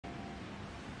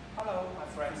Hello, my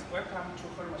friends. Welcome to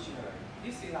her machinery.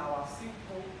 This is our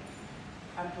simple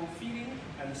ampoule filling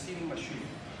and sealing machine.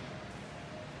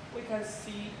 We can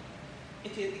see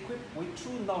it is equipped with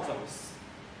 2 nozzles.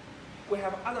 We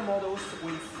have other models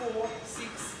with 4,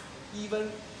 6, even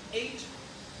 8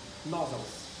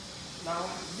 nozzles. Now,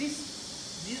 these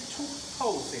 2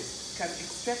 hoses can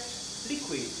extract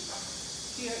liquid.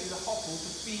 Here is a hopper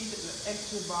to feed the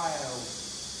empty vial.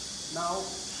 Now,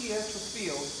 here to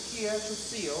fill, here to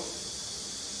seal,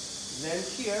 then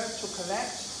here to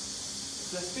collect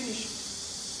the finished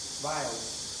vials.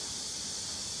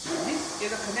 This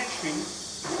is a connection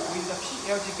with the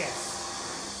LSAG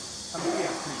gas. Come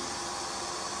here, please.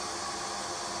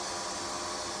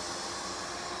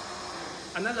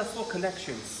 Another 4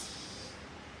 connections.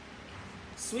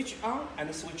 Switch on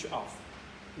and switch off.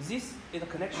 This is a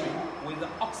connection with the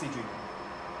oxygen.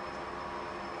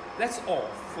 That's all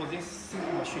for this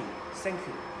simple machine. Thank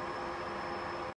you.